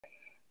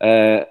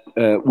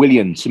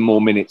Willian some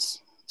more minutes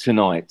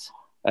tonight.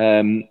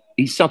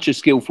 He's such a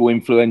skillful,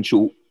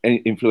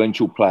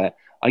 influential player.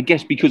 I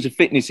guess because of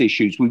fitness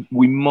issues,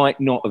 we might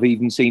not have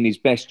even seen his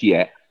best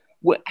yet.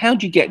 How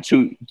do you get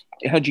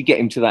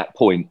him to that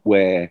point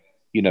where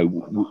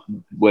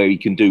where he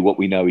can do what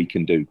we know he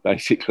can do,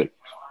 basically?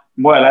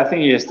 Well, I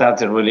think he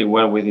started really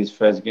well with his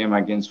first game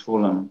against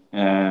Fulham.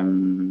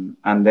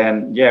 And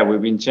then, yeah,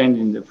 we've been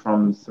changing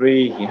from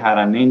three. He had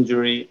an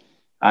injury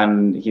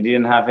and he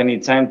didn't have any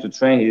time to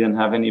train. He didn't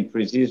have any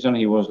preseason.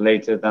 He was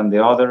later than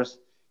the others.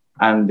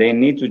 And they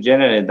need to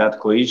generate that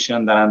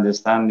cohesion, that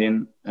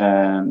understanding,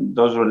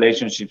 those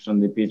relationships on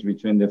the pitch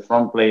between the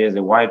front players,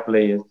 the wide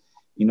players,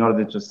 in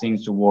order to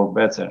things to work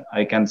better.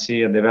 I can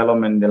see a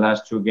development in the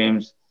last two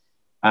games.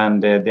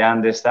 And the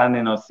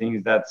understanding of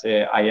things that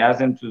I asked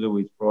them to do,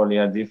 which probably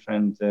are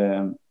different,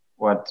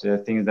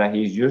 things that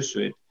he's used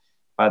to it.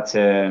 But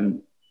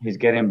he's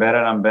getting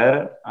better and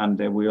better, and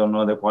we all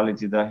know the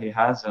quality that he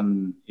has,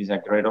 and he's a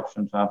great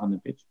option to have on the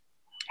pitch.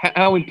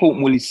 How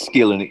important will his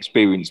skill and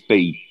experience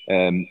be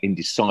in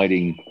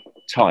deciding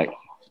tight,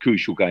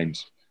 crucial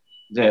games?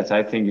 Yes,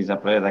 I think he's a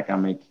player that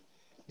can make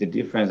the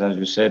difference. As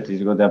you said,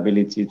 he's got the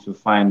ability to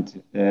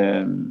find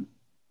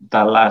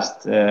that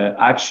last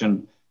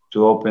action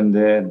to open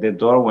the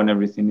door when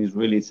everything is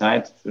really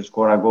tight, to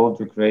score a goal,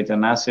 to create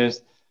an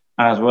assist,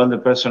 and as well the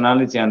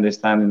personality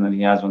understanding that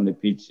he has on the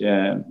pitch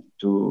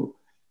to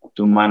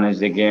manage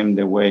the game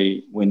the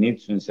way we need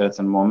to in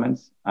certain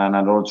moments. And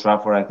at Old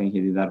Trafford, I think he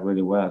did that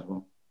really well as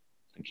well.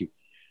 Thank you.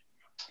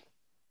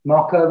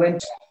 Mark Owen.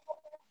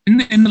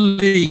 In the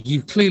league,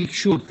 you've clearly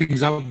shored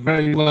things up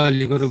very well.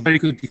 You've got a very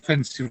good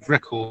defensive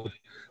record,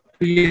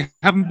 but you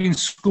haven't been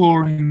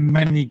scoring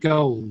many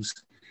goals.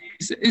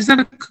 Is that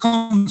a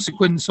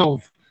consequence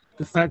of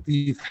the fact that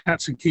you've had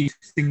to keep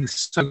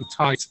things so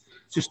tight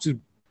just to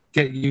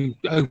get you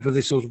over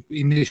this sort of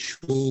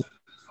initial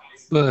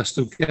burst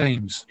of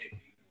games?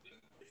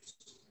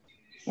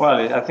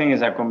 Well, I think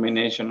it's a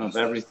combination of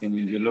everything.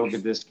 If you look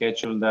at the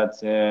schedule that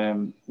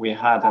we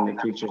had and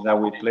the fixtures that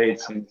we played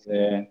since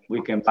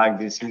we came back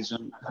this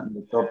season, and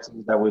the top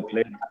teams that we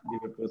played,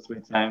 Liverpool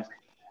 3 times,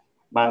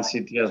 Man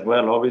City as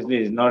well. Obviously,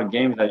 it's not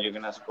games that you're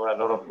going to score a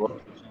lot of goals.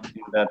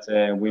 Something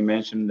that we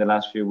mentioned in the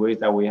last few weeks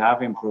that we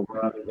have improved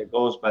not only the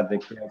goals, but the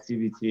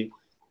creativity,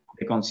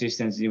 the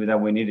consistency that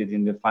we needed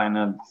in the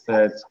final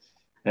third,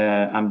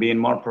 and being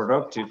more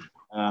productive.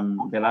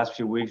 The last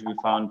few weeks, we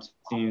found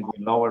teams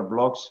with lower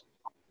blocks.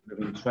 We've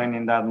been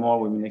training that more.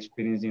 We've been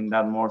experiencing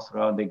that more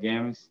throughout the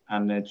games.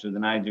 And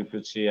tonight, you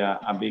could see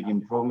a big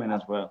improvement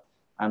as well.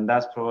 And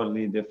that's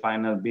probably the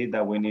final bit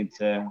that we need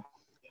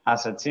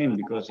as a team,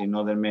 because in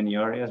other many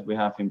areas we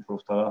have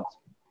improved a lot.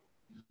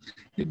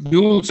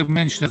 You also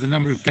mentioned the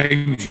number of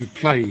games you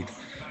played,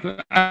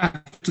 but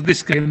after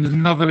this game, there's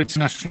another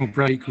international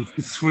break with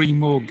 3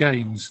 more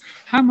games.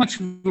 How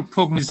much of a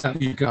problem is that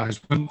for you guys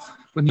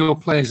when your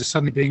players are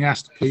suddenly being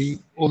asked to play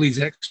all these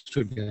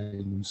extra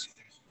games?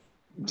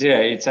 Yeah,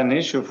 it's an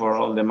issue for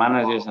all the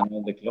managers and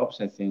all the clubs,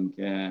 I think,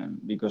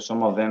 because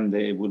some of them,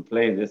 they will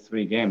play the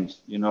 3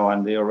 games,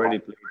 and they already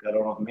played a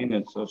lot of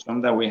minutes. So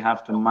sometimes we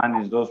have to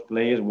manage those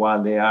players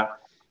while they are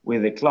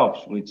with the clubs,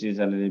 which is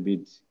a little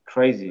bit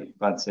crazy,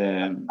 but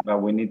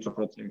we need to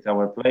protect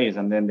our players.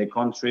 And then the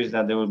countries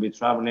that they will be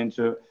traveling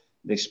to,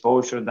 the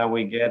exposure that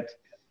we get,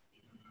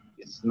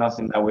 it's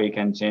nothing that we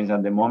can change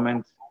at the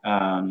moment.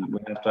 We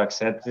have to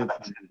accept it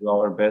and do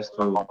our best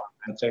to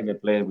protect the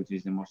players, which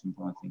is the most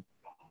important thing.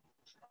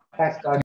 Thanks, guys.